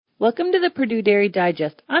Welcome to the Purdue Dairy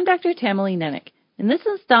Digest. I'm Dr. Tamalee Nennick. In this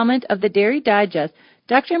installment of the Dairy Digest,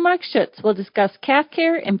 Dr. Mark Schutz will discuss calf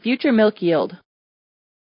care and future milk yield.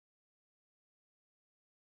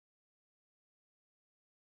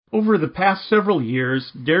 Over the past several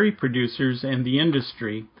years, dairy producers and the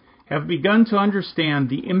industry have begun to understand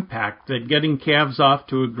the impact that getting calves off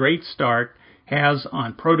to a great start has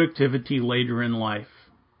on productivity later in life.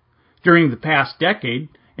 During the past decade,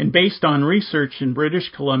 and based on research in British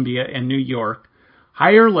Columbia and New York,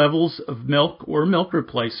 higher levels of milk or milk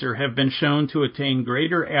replacer have been shown to attain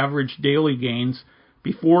greater average daily gains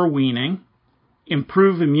before weaning,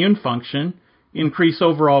 improve immune function, increase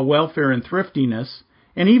overall welfare and thriftiness,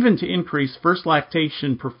 and even to increase first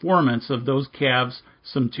lactation performance of those calves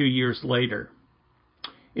some 2 years later.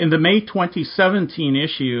 In the May 2017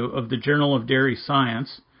 issue of the Journal of Dairy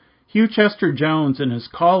Science, Hugh Chester Jones and his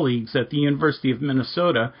colleagues at the University of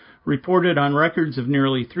Minnesota reported on records of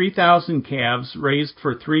nearly 3,000 calves raised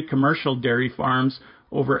for 3 commercial dairy farms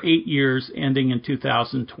over 8 years ending in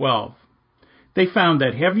 2012. They found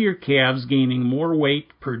that heavier calves gaining more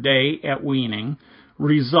weight per day at weaning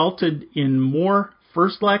resulted in more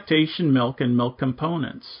first lactation milk and milk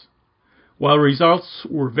components. While results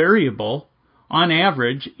were variable, on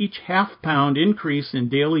average, each half-pound increase in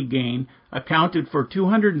daily gain accounted for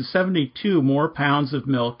 272 more pounds of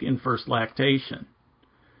milk in first lactation.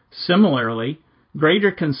 Similarly, greater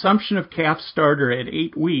consumption of calf starter at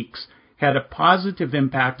 8 weeks had a positive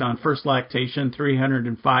impact on first lactation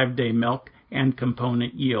 305-day milk and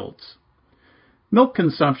component yields. Milk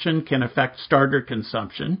consumption can affect starter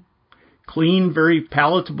consumption. Clean, very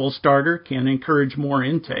palatable starter can encourage more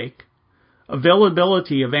intake.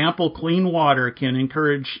 Availability of ample clean water can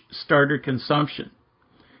encourage starter consumption.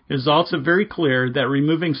 It is also very clear that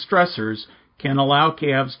removing stressors can allow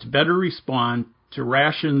calves to better respond to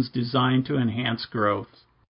rations designed to enhance growth.